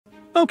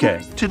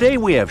Okay, today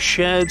we have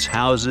sheds,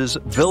 houses,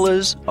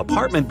 villas,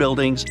 apartment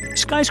buildings,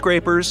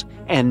 skyscrapers,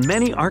 and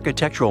many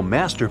architectural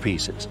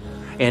masterpieces.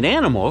 And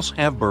animals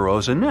have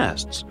burrows and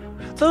nests.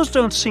 Those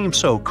don't seem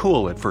so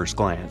cool at first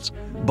glance,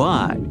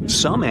 but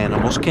some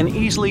animals can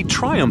easily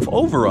triumph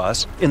over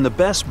us in the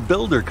best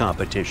builder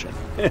competition.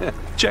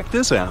 Check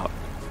this out.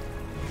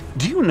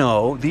 Do you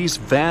know these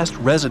vast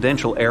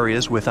residential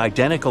areas with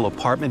identical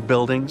apartment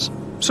buildings?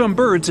 Some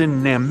birds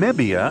in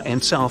Namibia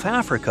and South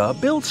Africa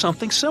build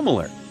something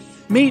similar.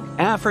 Meet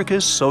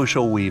Africa's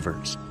social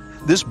weavers.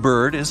 This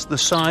bird is the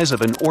size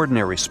of an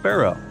ordinary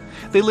sparrow.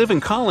 They live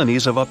in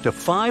colonies of up to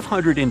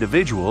 500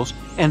 individuals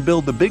and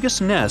build the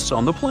biggest nests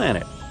on the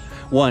planet.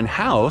 One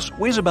house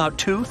weighs about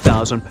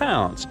 2,000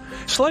 pounds,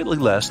 slightly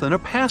less than a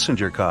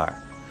passenger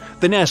car.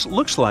 The nest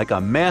looks like a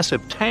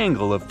massive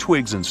tangle of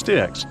twigs and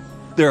sticks.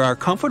 There are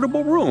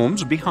comfortable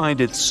rooms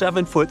behind its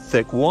 7-foot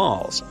thick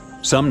walls.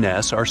 Some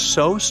nests are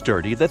so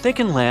sturdy that they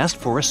can last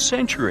for a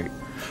century.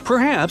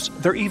 Perhaps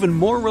they're even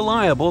more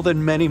reliable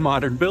than many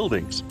modern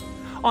buildings.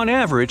 On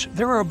average,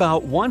 there are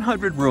about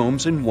 100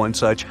 rooms in one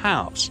such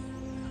house.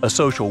 A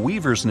social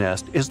weaver's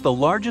nest is the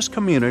largest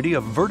community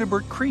of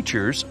vertebrate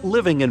creatures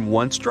living in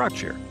one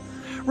structure.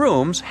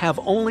 Rooms have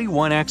only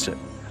one exit.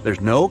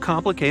 There's no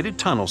complicated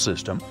tunnel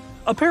system.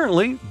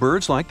 Apparently,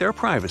 birds like their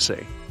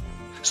privacy.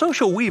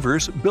 Social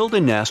weavers build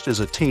a nest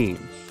as a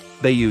team.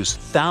 They use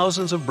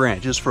thousands of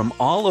branches from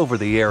all over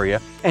the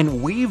area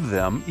and weave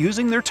them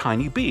using their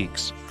tiny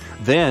beaks.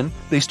 Then,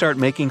 they start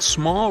making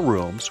small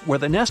rooms where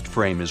the nest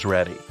frame is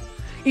ready.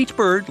 Each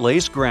bird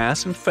lays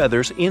grass and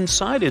feathers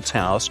inside its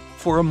house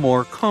for a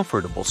more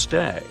comfortable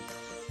stay.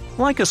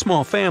 Like a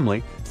small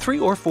family, 3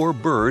 or 4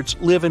 birds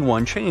live in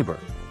one chamber.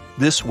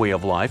 This way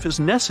of life is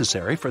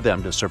necessary for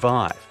them to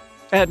survive.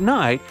 At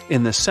night,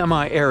 in the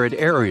semi-arid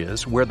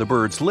areas where the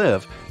birds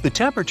live, the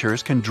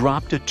temperatures can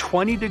drop to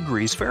 20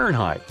 degrees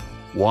Fahrenheit.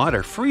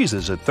 Water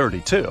freezes at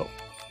 32.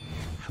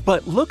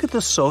 But look at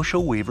the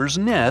social weaver's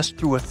nest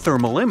through a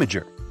thermal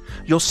imager.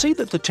 You'll see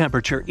that the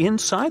temperature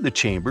inside the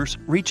chambers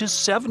reaches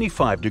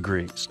 75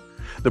 degrees.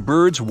 The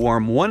birds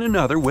warm one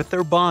another with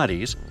their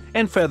bodies,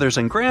 and feathers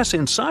and grass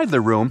inside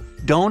the room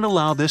don't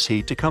allow this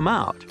heat to come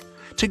out.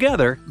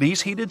 Together, these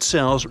heated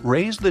cells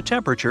raise the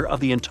temperature of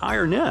the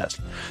entire nest,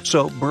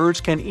 so birds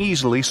can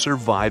easily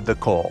survive the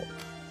cold.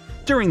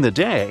 During the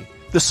day,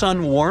 the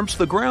sun warms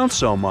the ground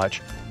so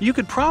much, you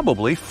could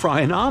probably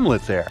fry an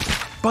omelet there.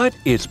 But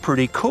it's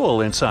pretty cool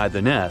inside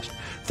the nest,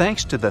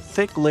 thanks to the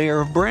thick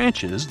layer of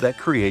branches that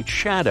create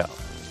shadow.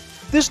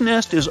 This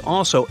nest is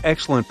also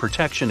excellent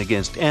protection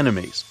against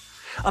enemies.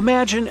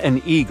 Imagine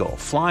an eagle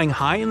flying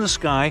high in the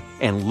sky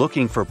and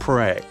looking for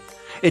prey.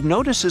 It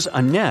notices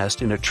a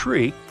nest in a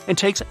tree and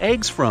takes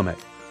eggs from it.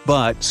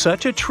 But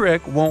such a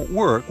trick won't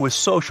work with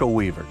social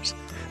weavers.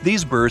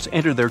 These birds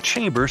enter their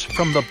chambers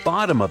from the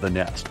bottom of the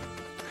nest.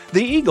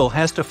 The eagle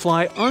has to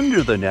fly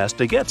under the nest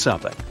to get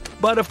something,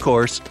 but of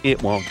course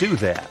it won't do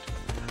that.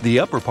 The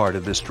upper part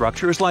of this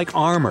structure is like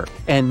armor,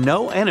 and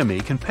no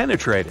enemy can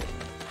penetrate it.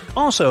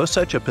 Also,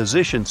 such a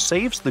position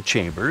saves the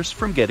chambers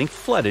from getting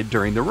flooded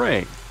during the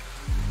rain.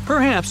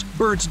 Perhaps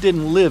birds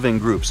didn't live in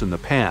groups in the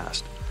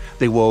past.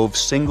 They wove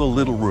single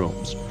little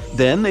rooms.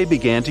 Then they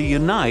began to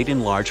unite in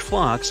large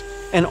flocks,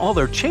 and all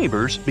their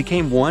chambers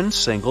became one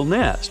single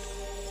nest.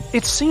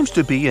 It seems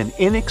to be an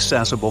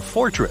inaccessible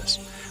fortress,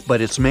 but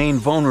its main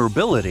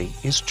vulnerability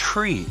is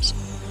trees.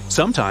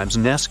 Sometimes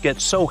nests get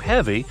so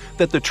heavy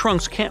that the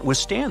trunks can't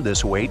withstand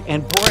this weight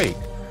and break.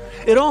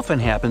 It often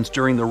happens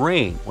during the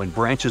rain when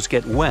branches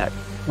get wet,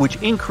 which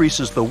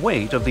increases the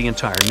weight of the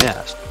entire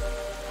nest.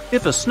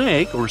 If a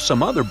snake or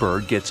some other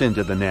bird gets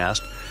into the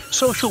nest,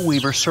 social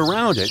weavers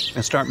surround it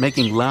and start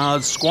making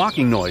loud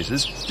squawking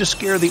noises to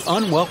scare the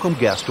unwelcome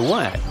guest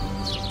away.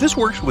 This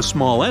works with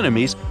small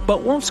enemies,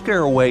 but won't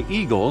scare away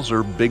eagles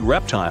or big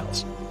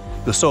reptiles.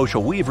 The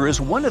social weaver is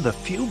one of the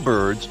few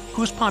birds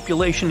whose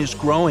population is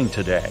growing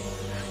today.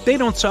 They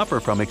don't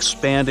suffer from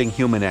expanding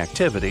human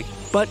activity,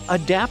 but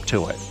adapt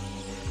to it.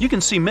 You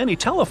can see many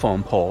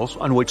telephone poles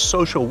on which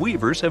social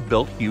weavers have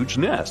built huge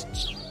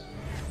nests.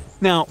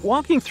 Now,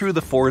 walking through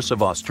the forests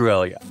of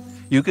Australia,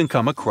 you can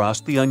come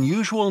across the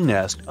unusual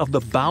nest of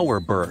the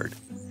bowerbird.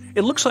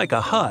 It looks like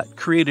a hut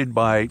created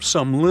by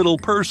some little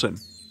person.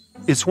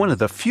 It's one of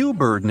the few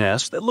bird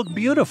nests that look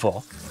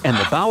beautiful, and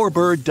the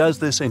bowerbird does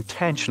this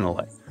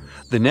intentionally.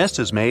 The nest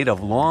is made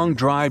of long,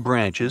 dry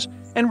branches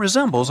and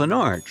resembles an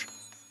arch.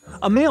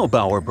 A male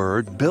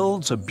bowerbird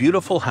builds a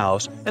beautiful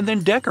house and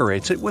then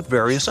decorates it with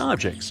various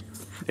objects.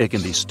 It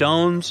can be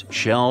stones,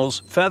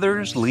 shells,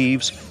 feathers,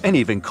 leaves, and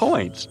even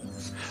coins.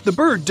 The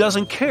bird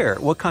doesn't care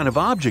what kind of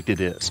object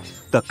it is.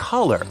 The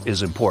color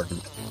is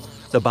important.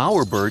 The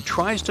bowerbird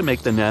tries to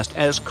make the nest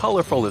as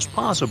colorful as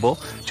possible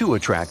to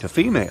attract a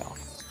female.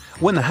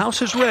 When the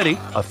house is ready,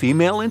 a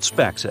female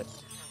inspects it.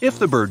 If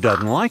the bird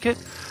doesn't like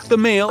it, the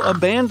male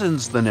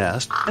abandons the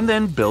nest and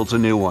then builds a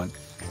new one.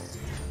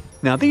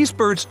 Now, these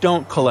birds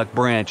don't collect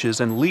branches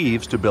and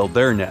leaves to build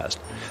their nest.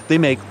 They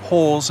make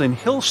holes in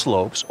hill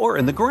slopes or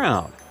in the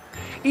ground.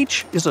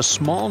 Each is a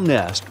small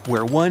nest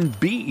where one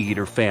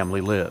bee-eater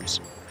family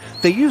lives.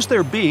 They use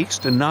their beaks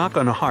to knock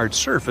on a hard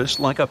surface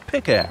like a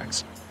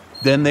pickaxe.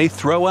 Then they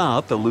throw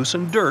out the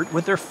loosened dirt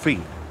with their feet.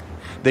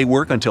 They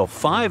work until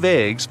 5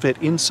 eggs fit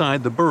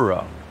inside the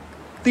burrow.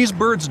 These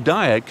birds'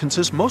 diet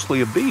consists mostly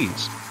of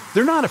bees.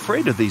 They're not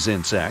afraid of these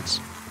insects.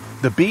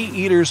 The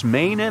bee-eaters'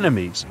 main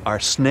enemies are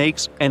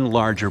snakes and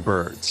larger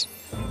birds.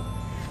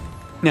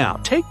 Now,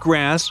 take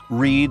grass,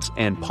 reeds,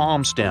 and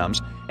palm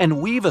stems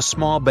and weave a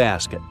small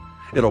basket.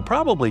 It'll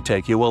probably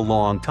take you a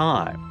long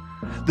time.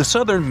 The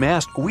southern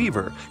masked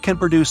weaver can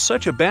produce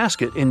such a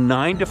basket in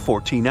 9 to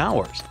 14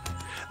 hours.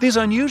 These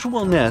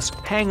unusual nests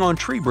hang on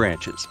tree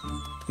branches.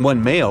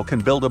 One male can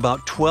build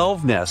about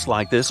 12 nests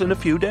like this in a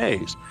few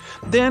days.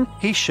 Then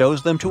he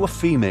shows them to a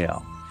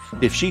female.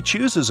 If she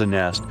chooses a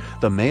nest,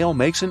 the male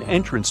makes an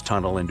entrance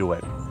tunnel into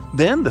it.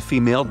 Then the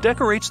female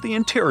decorates the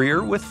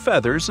interior with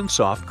feathers and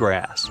soft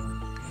grass.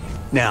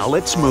 Now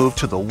let's move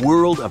to the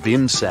world of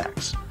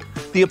insects.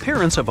 The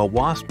appearance of a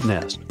wasp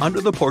nest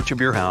under the porch of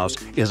your house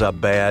is a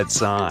bad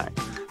sign.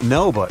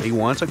 Nobody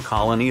wants a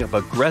colony of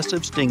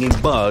aggressive stinging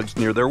bugs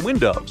near their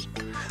windows.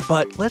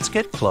 But let's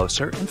get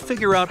closer and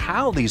figure out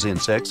how these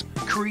insects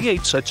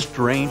create such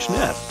strange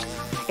nests.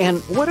 And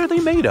what are they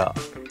made of?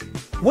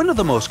 One of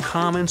the most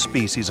common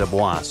species of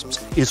wasps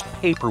is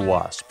paper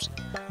wasps.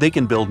 They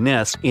can build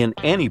nests in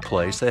any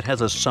place that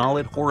has a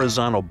solid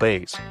horizontal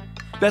base.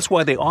 That's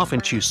why they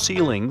often choose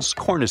ceilings,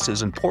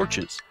 cornices, and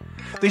porches.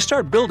 They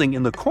start building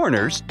in the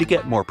corners to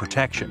get more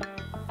protection.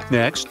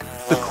 Next,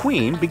 the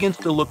queen begins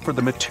to look for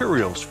the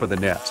materials for the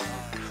nest.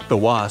 The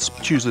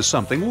wasp chooses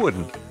something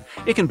wooden.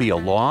 It can be a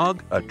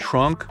log, a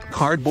trunk,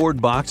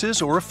 cardboard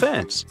boxes, or a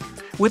fence.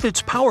 With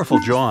its powerful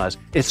jaws,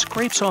 it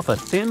scrapes off a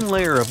thin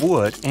layer of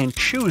wood and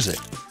chews it.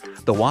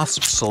 The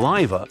wasp's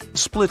saliva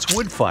splits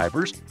wood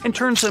fibers and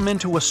turns them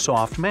into a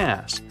soft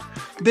mass.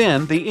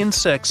 Then the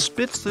insect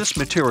spits this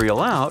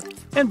material out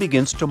and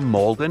begins to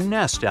mold a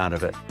nest out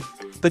of it.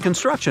 The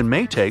construction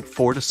may take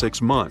 4 to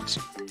 6 months.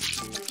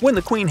 When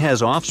the queen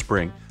has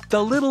offspring,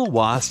 the little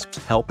wasps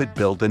help it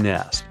build the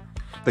nest.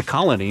 The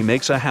colony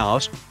makes a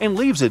house and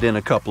leaves it in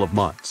a couple of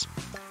months.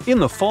 In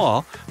the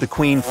fall, the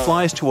queen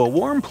flies to a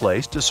warm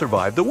place to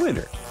survive the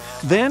winter.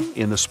 Then,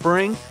 in the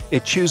spring,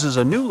 it chooses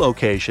a new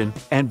location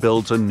and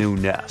builds a new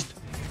nest.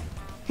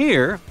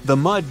 Here, the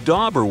mud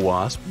dauber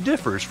wasp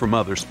differs from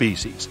other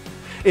species.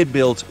 It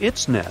builds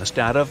its nest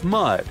out of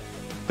mud.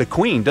 The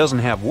queen doesn't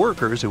have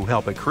workers who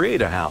help it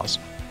create a house.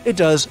 It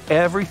does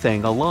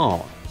everything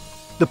alone.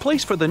 The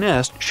place for the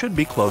nest should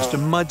be close to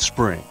mud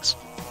springs.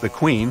 The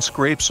queen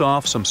scrapes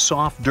off some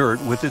soft dirt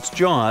with its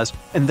jaws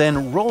and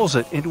then rolls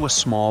it into a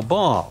small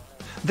ball.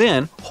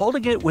 Then,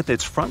 holding it with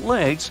its front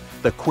legs,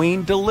 the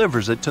queen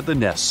delivers it to the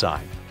nest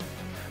site.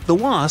 The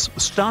wasp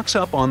stocks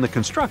up on the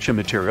construction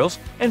materials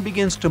and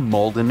begins to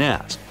mold a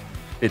nest.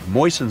 It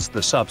moistens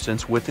the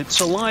substance with its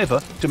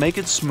saliva to make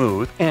it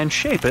smooth and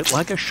shape it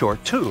like a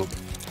short tube.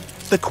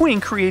 The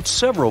queen creates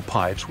several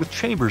pipes with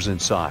chambers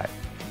inside.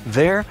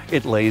 There,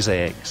 it lays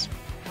eggs.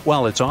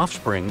 While its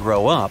offspring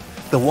grow up,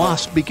 the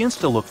wasp begins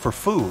to look for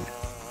food.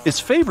 Its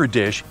favorite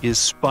dish is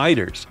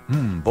spiders.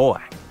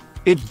 Boy.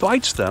 It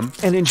bites them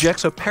and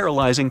injects a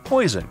paralyzing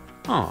poison.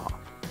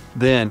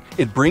 Then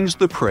it brings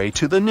the prey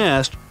to the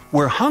nest,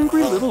 where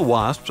hungry little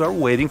wasps are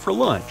waiting for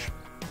lunch.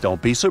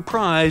 Don't be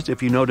surprised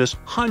if you notice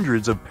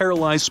hundreds of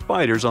paralyzed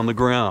spiders on the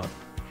ground.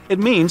 It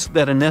means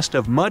that a nest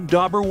of mud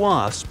dauber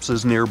wasps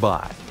is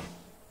nearby.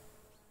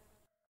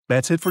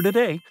 That's it for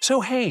today.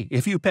 So hey,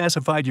 if you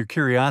pacified your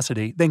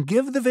curiosity, then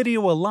give the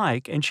video a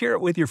like and share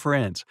it with your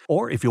friends.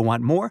 Or if you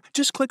want more,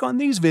 just click on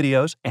these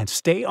videos and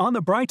stay on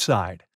the bright side.